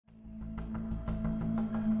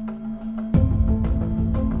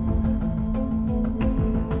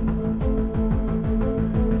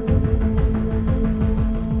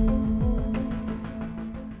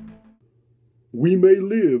We may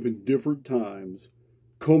live in different times,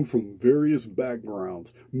 come from various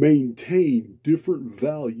backgrounds, maintain different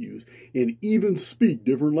values, and even speak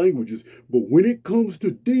different languages. But when it comes to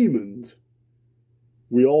demons,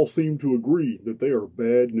 we all seem to agree that they are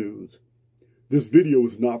bad news. This video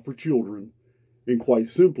is not for children, and quite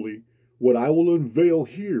simply, what I will unveil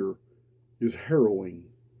here is harrowing.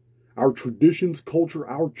 Our traditions, culture,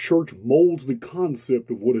 our church molds the concept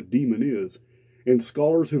of what a demon is, and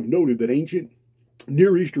scholars have noted that ancient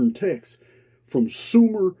Near Eastern texts from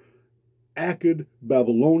Sumer, Akkad,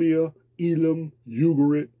 Babylonia, Elam,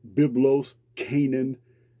 Ugarit, Byblos, Canaan,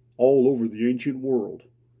 all over the ancient world.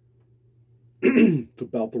 It's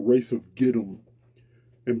about the race of Gidom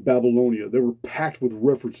and Babylonia. They were packed with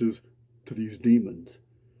references to these demons.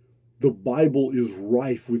 The Bible is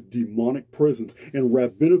rife with demonic presence, and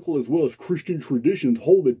rabbinical as well as Christian traditions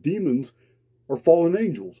hold that demons are fallen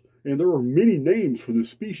angels, and there are many names for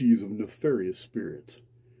this species of nefarious spirits.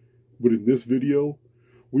 But in this video,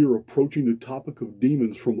 we are approaching the topic of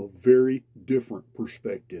demons from a very different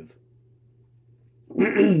perspective.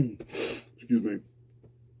 Excuse me.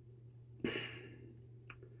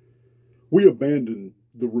 We abandon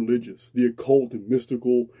the religious, the occult, and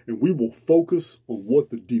mystical, and we will focus on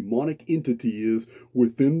what the demonic entity is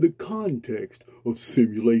within the context of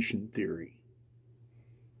simulation theory.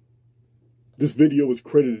 This video is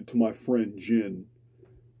credited to my friend Jen.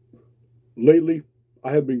 Lately,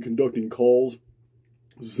 I have been conducting calls,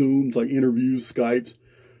 Zooms, like interviews, Skypes,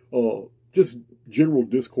 just general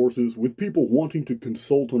discourses with people wanting to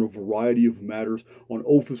consult on a variety of matters, on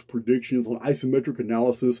OPHIS predictions, on isometric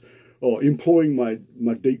analysis, employing my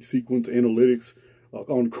date sequence analytics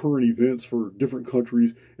on current events for different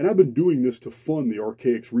countries. And I've been doing this to fund the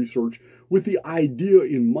Archaix research with the idea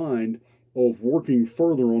in mind of working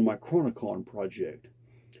further on my Chronicon project.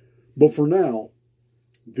 But for now,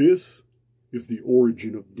 this is the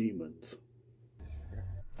origin of demons.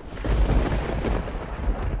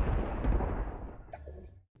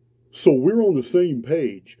 So we're on the same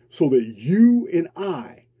page so that you and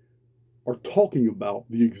I are talking about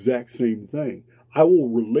the exact same thing. I will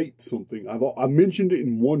relate something. I mentioned it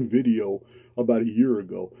in one video about a year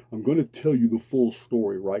ago. I'm going to tell you the full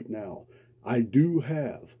story right now. I do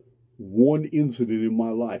have one incident in my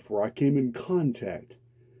life where I came in contact,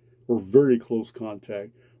 or very close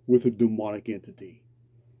contact, with a demonic entity.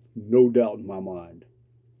 No doubt in my mind.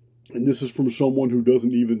 And this is from someone who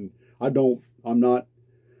doesn't even, I don't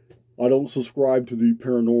subscribe to the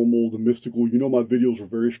paranormal, the mystical. You know, my videos are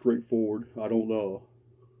very straightforward. I don't,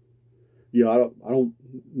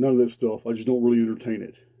 none of that stuff. I just don't really entertain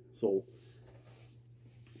it. So,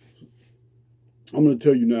 I'm going to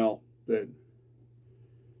tell you now that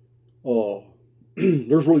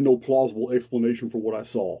there's really no plausible explanation for what I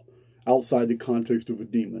saw outside the context of a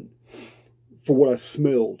demon. For what I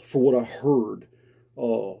smelled, for what I heard.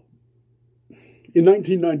 In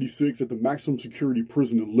 1996, at the maximum security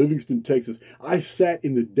prison in Livingston, Texas, I sat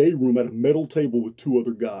in the day room at a metal table with two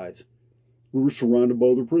other guys. We were surrounded by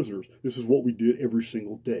other prisoners. This is what we did every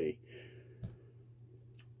single day.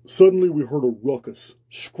 Suddenly, we heard a ruckus,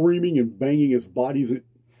 screaming and banging as bodies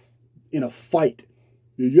in a fight.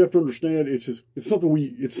 You have to understand, it's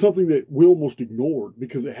something that we almost ignored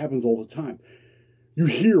because it happens all the time. You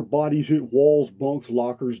hear bodies hit walls, bunks,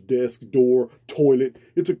 lockers, desk, door, toilet.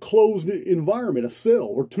 It's a closed environment, a cell,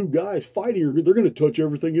 or two guys fighting. They're going to touch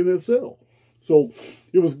everything in that cell. So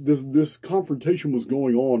it was this confrontation was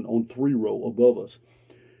going on 3 row above us.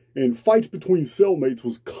 And fights between cellmates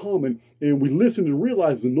was common, and we listened and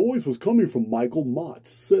realized the noise was coming from Michael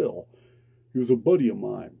Mott's cell. He was a buddy of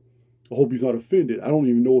mine. I hope he's not offended. I don't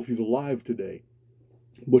even know if he's alive today.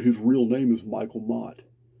 But his real name is Michael Mott.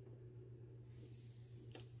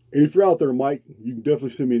 And if you're out there, Mike, you can definitely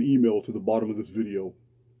send me an email to the bottom of this video.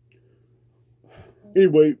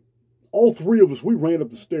 Anyway, all 3 of us, we ran up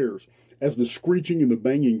the stairs as the screeching and the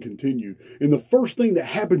banging continued. And the first thing that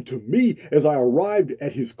happened to me as I arrived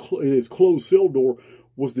at his closed cell door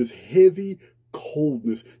was this heavy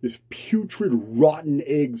coldness, this putrid, rotten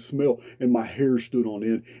egg smell, and my hair stood on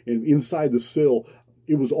end. And inside the cell,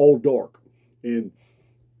 it was all dark. And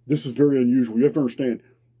this is very unusual. You have to understand,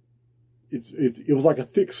 it was like a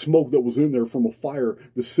thick smoke that was in there from a fire.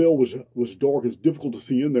 The cell was dark. It's difficult to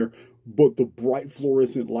see in there, but the bright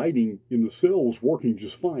fluorescent lighting in the cell was working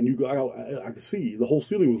just fine. I could see the whole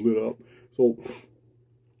ceiling was lit up. So,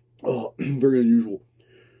 very unusual.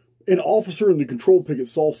 An officer in the control picket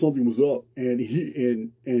saw something was up, and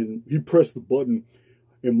he pressed the button,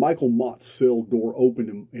 and Michael Mott's cell door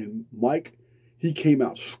opened, and Mike, He came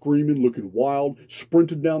out screaming, looking wild,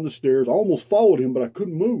 sprinted down the stairs. I almost followed him, but I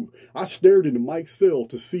couldn't move. I stared into Mike's cell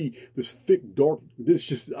to see this thick, dark,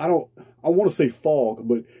 I want to say fog,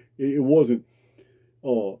 but it wasn't.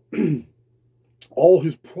 All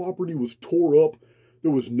his property was tore up. There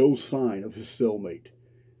was no sign of his cellmate.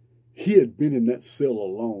 He had been in that cell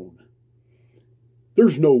alone.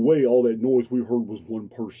 There's no way all that noise we heard was one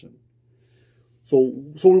person. So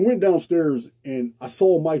we went downstairs and I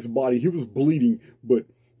saw Mike's body. He was bleeding, but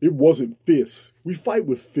it wasn't fists. We fight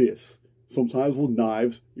with fists, sometimes with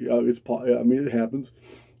knives. It happens.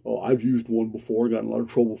 I've used one before, gotten a lot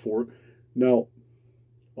of trouble for it. Now,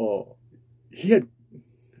 I hate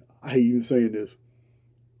even saying this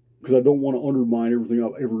because I don't want to undermine everything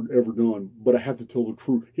I've ever done, but I have to tell the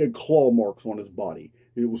truth. He had claw marks on his body,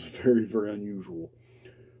 and it was very, very unusual.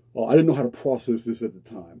 I didn't know how to process this at the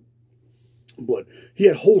time. But he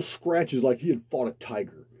had whole scratches like he had fought a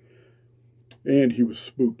tiger. And he was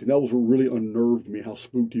spooked. And that was what really unnerved me, how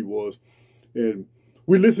spooked he was. And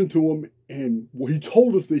we listened to him, and he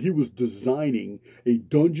told us that he was designing a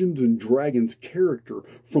Dungeons and Dragons character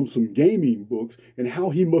from some gaming books, and how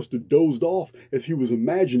he must have dozed off as he was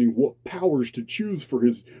imagining what powers to choose for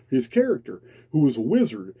his character, who was a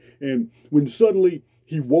wizard. And when suddenly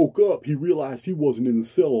he woke up, he realized he wasn't in the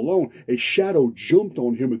cell alone. A shadow jumped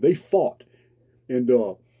on him, and they fought. And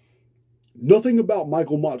nothing about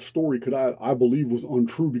Michael Mott's story could I believe was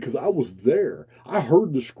untrue, because I was there. I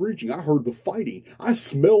heard the screeching. I heard the fighting. I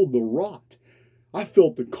smelled the rot. I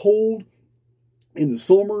felt the cold in the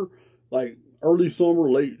summer, like early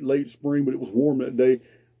summer, late spring, but it was warm that day.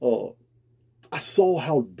 I saw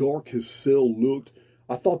how dark his cell looked.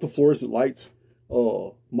 I thought the fluorescent lights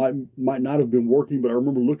might not have been working, but I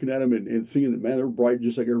remember looking at them and seeing that, man, they were bright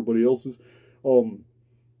just like everybody else's.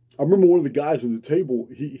 I remember one of the guys at the table,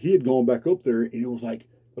 he had gone back up there, and it was like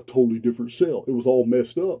a totally different cell. It was all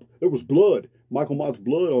messed up. There was blood, Michael Mott's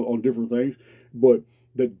blood on different things, but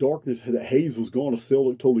that darkness, that haze was gone. A cell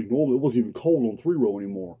looked totally normal. It wasn't even cold on 3-row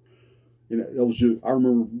anymore. And that was just, I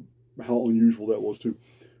remember how unusual that was too.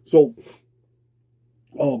 So,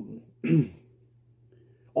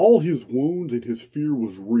 all his wounds and his fear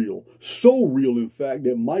was real. So real, in fact,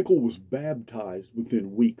 that Michael was baptized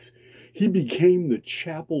within weeks. He became the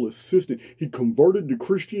chapel assistant. He converted to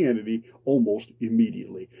Christianity almost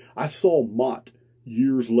immediately. I saw Mott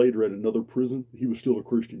years later at another prison. He was still a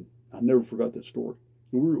Christian. I never forgot that story.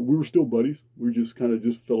 We were still buddies. We just kind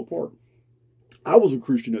of fell apart. I was a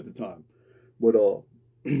Christian at the time. But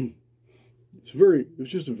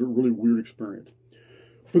it's just a really weird experience.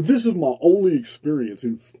 But this is my only experience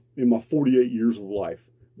in my 48 years of life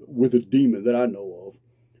with a demon that I know of.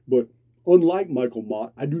 But unlike Michael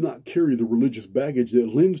Mott, I do not carry the religious baggage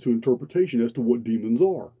that lends to interpretation as to what demons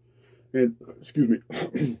are. And, excuse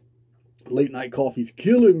me, late night coffee's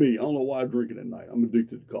killing me. I don't know why I drink it at night. I'm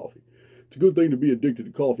addicted to coffee. It's a good thing to be addicted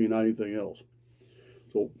to coffee and not anything else.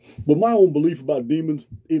 So, but my own belief about demons,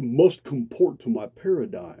 it must comport to my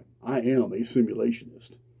paradigm. I am a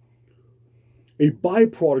simulationist. A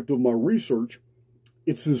byproduct of my research,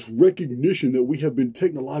 it's this recognition that we have been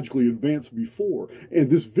technologically advanced before. And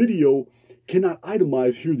this video cannot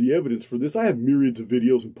itemize here the evidence for this. I have myriads of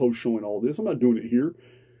videos and posts showing all this. I'm not doing it here.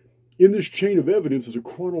 In this chain of evidence is a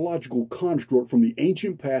chronological construct from the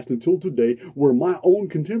ancient past until today, where my own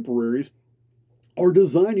contemporaries are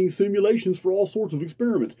designing simulations for all sorts of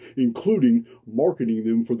experiments, including marketing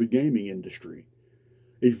them for the gaming industry.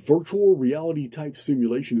 A virtual reality type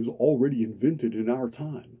simulation is already invented in our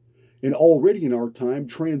time. And already in our time,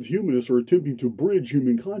 transhumanists are attempting to bridge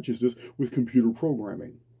human consciousness with computer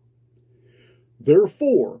programming.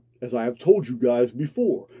 Therefore, as I have told you guys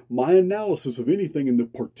before, my analysis of anything in the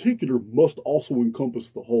particular must also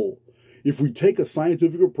encompass the whole. If we take a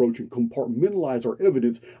scientific approach and compartmentalize our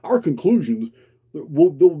evidence, our conclusions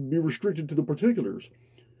they'll be restricted to the particulars.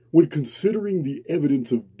 When considering the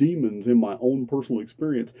evidence of demons in my own personal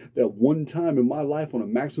experience, that one time in my life on a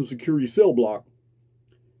maximum security cell block,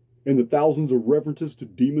 and the thousands of references to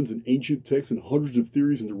demons in ancient texts and hundreds of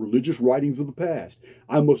theories in the religious writings of the past,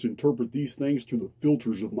 I must interpret these things through the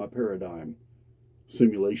filters of my paradigm.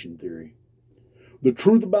 Simulation theory. The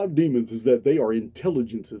truth about demons is that they are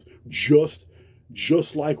intelligences just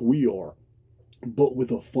like we are, but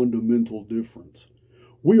with a fundamental difference.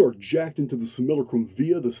 We are jacked into the simulacrum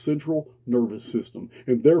via the central nervous system,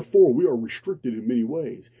 and therefore we are restricted in many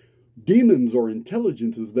ways. Demons are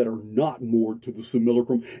intelligences that are not moored to the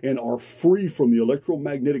simulacrum and are free from the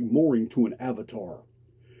electromagnetic mooring to an avatar.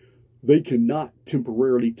 They cannot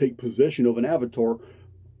temporarily take possession of an avatar.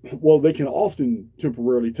 Well, they can often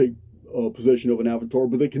temporarily take possession of an avatar,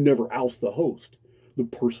 but they can never oust the host, the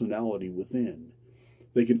personality within.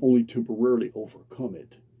 they can only temporarily overcome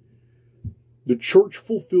it. The church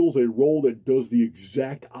fulfills a role that does the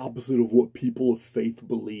exact opposite of what people of faith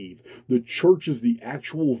believe. The church is the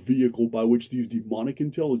actual vehicle by which these demonic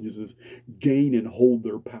intelligences gain and hold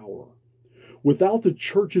their power. Without the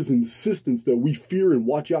church's insistence that we fear and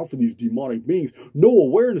watch out for these demonic beings, no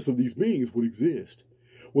awareness of these beings would exist.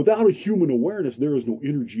 Without a human awareness, there is no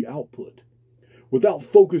energy output. Without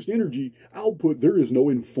focused energy output, there is no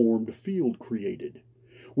informed field created.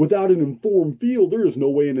 Without an informed field, there is no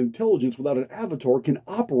way an intelligence without an avatar can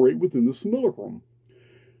operate within the simulacrum.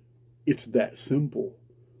 It's that simple.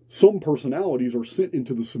 Some personalities are sent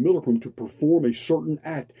into the simulacrum to perform a certain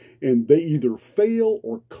act, and they either fail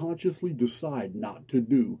or consciously decide not to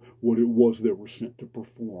do what it was they were sent to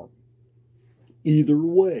perform. Either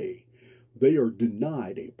way, they are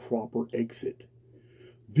denied a proper exit.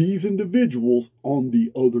 These individuals on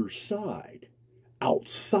the other side,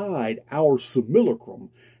 outside our simulacrum,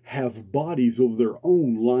 have bodies of their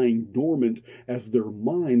own lying dormant as their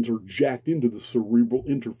minds are jacked into the cerebral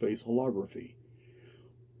interface holography.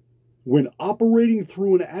 When operating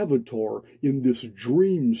through an avatar in this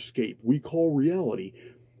dreamscape we call reality,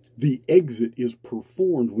 the exit is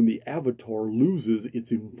performed when the avatar loses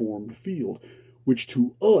its informed field, which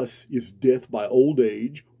to us is death by old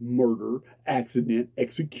age, murder, accident,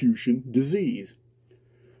 execution, disease.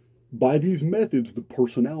 By these methods, the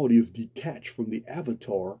personality is detached from the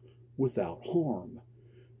avatar without harm.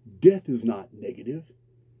 Death is not negative.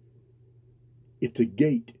 It's a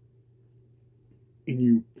gate.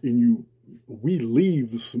 We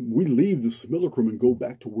leave the simulacrum and go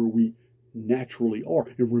back to where we naturally are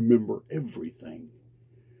and remember everything.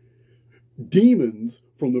 Demons,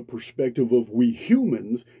 from the perspective of we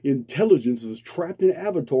humans, intelligences trapped in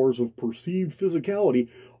avatars of perceived physicality.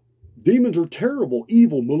 Demons are terrible,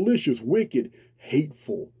 evil, malicious, wicked,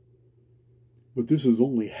 hateful. But this is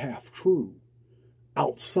only half true.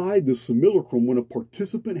 Outside the simulacrum, when a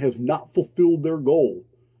participant has not fulfilled their goal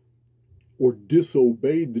or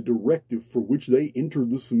disobeyed the directive for which they entered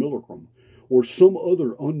the simulacrum, or some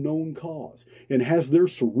other unknown cause, and has their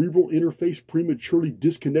cerebral interface prematurely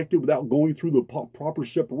disconnected without going through the proper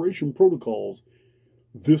separation protocols,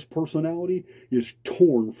 this personality is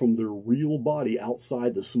torn from their real body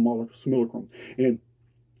outside the simulacrum and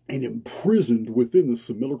imprisoned within the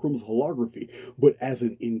simulacrum's holography, but as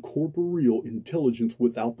an incorporeal intelligence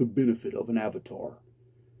without the benefit of an avatar.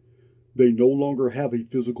 They no longer have a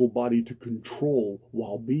physical body to control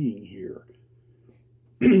while being here.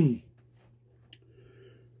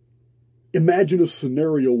 Imagine a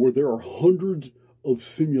scenario where there are hundreds of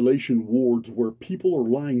simulation wards where people are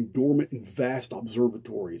lying dormant in vast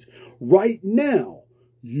observatories. Right now,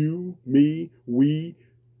 you, me, we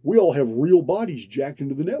all have real bodies jacked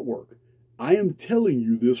into the network. I am telling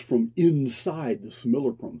you this from inside the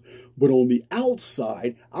simulacrum. But on the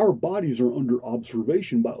outside, our bodies are under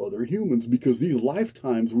observation by other humans because these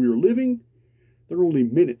lifetimes we are living, they're only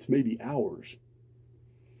minutes, maybe hours.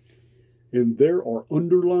 And there are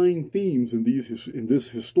underlying themes in this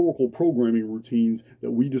historical programming routines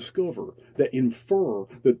that we discover that infer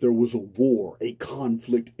that there was a war, a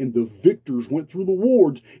conflict, and the victors went through the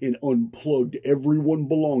wards and unplugged everyone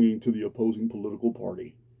belonging to the opposing political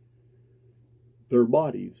party. Their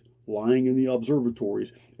bodies lying in the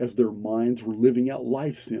observatories as their minds were living out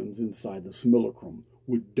life sims inside the simulacrum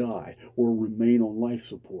would die or remain on life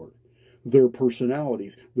support. Their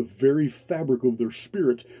personalities, the very fabric of their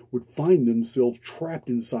spirits, would find themselves trapped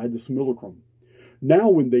inside the simulacrum. Now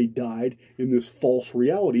when they died in this false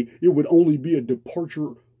reality, it would only be a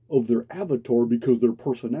departure of their avatar because their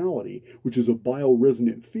personality, which is a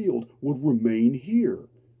bioresonant field, would remain here,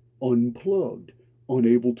 unplugged,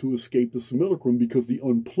 unable to escape the simulacrum because the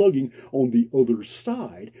unplugging on the other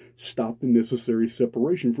side stopped the necessary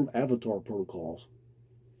separation from avatar protocols.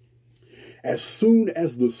 As soon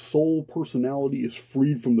as the soul personality is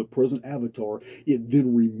freed from the present avatar, it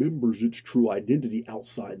then remembers its true identity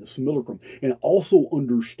outside the simulacrum and also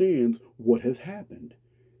understands what has happened.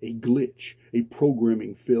 A glitch, a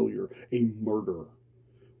programming failure, a murder.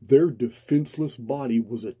 Their defenseless body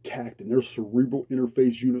was attacked and their cerebral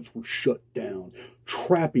interface units were shut down,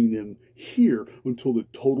 trapping them here until the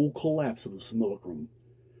total collapse of the simulacrum.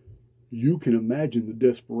 You can imagine the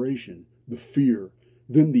desperation, the fear,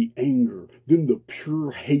 then the anger, then the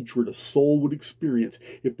pure hatred a soul would experience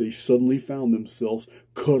if they suddenly found themselves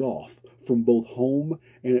cut off from both home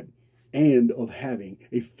and of having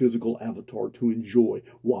a physical avatar to enjoy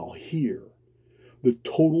while here. The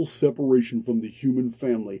total separation from the human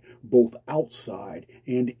family, both outside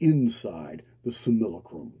and inside the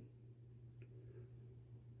simulacrum.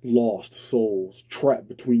 lost souls trapped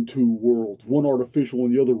between two worlds, one artificial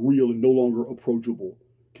and the other real and no longer approachable.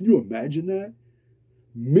 Can you imagine that?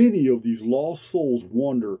 Many of these lost souls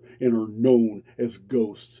wander and are known as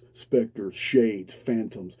ghosts, specters, shades,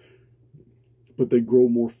 phantoms. But they grow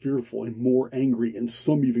more fearful and more angry, and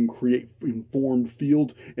some even create informed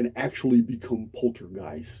fields and actually become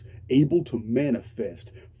poltergeists, able to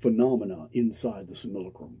manifest phenomena inside the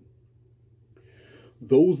simulacrum.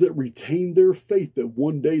 Those that retain their faith that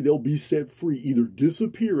one day they'll be set free either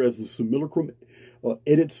disappear as the simulacrum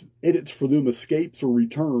edits for them escapes or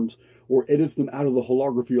returns, or edits them out of the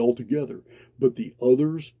holography altogether. But the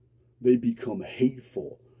others, they become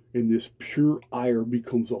hateful, and this pure ire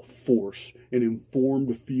becomes a force, an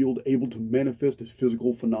informed field able to manifest as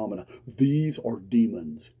physical phenomena. These are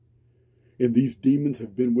demons. And these demons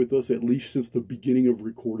have been with us at least since the beginning of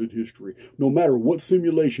recorded history. No matter what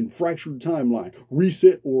simulation, fractured timeline,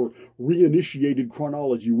 reset, or reinitiated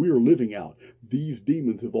chronology we are living out, these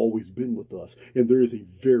demons have always been with us. And there is a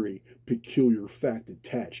very peculiar fact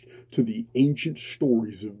attached to the ancient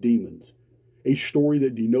stories of demons. A story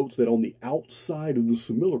that denotes that on the outside of the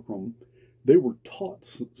simulacrum, they were taught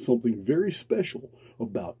something very special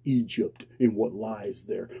about Egypt and what lies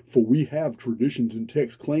there. For we have traditions and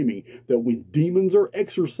texts claiming that when demons are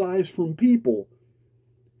exorcised from people,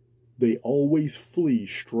 they always flee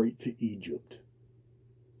straight to Egypt.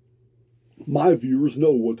 My viewers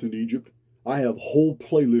know what's in Egypt. I have a whole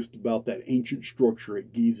playlist about that ancient structure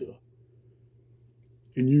at Giza.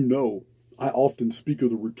 And you know, I often speak of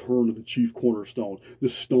the return of the chief cornerstone, the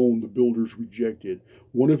stone the builders rejected.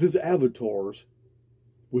 One of his avatars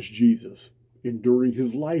was Jesus, and during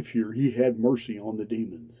his life here, he had mercy on the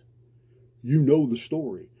demons. You know the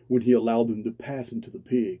story, when he allowed them to pass into the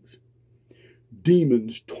pigs.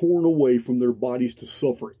 Demons torn away from their bodies to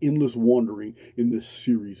suffer endless wandering in this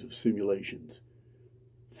series of simulations,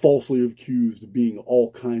 falsely accused of being all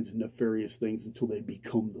kinds of nefarious things until they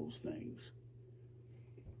become those things.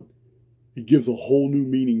 It gives a whole new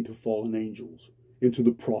meaning to fallen angels and to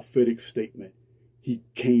the prophetic statement, he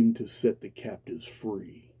came to set the captives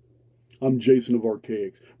free. I'm Jason of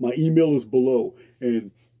Archaix. My email is below,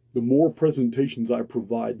 and the more presentations I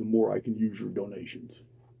provide, the more I can use your donations.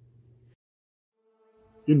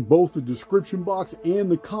 In both the description box and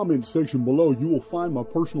the comments section below, you will find my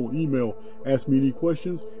personal email. Ask me any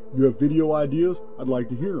questions. You have video ideas, I'd like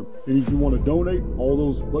to hear them. And if you want to donate, all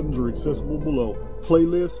those buttons are accessible below.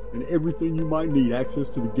 Playlists and everything you might need, access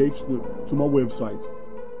to the gates to my websites.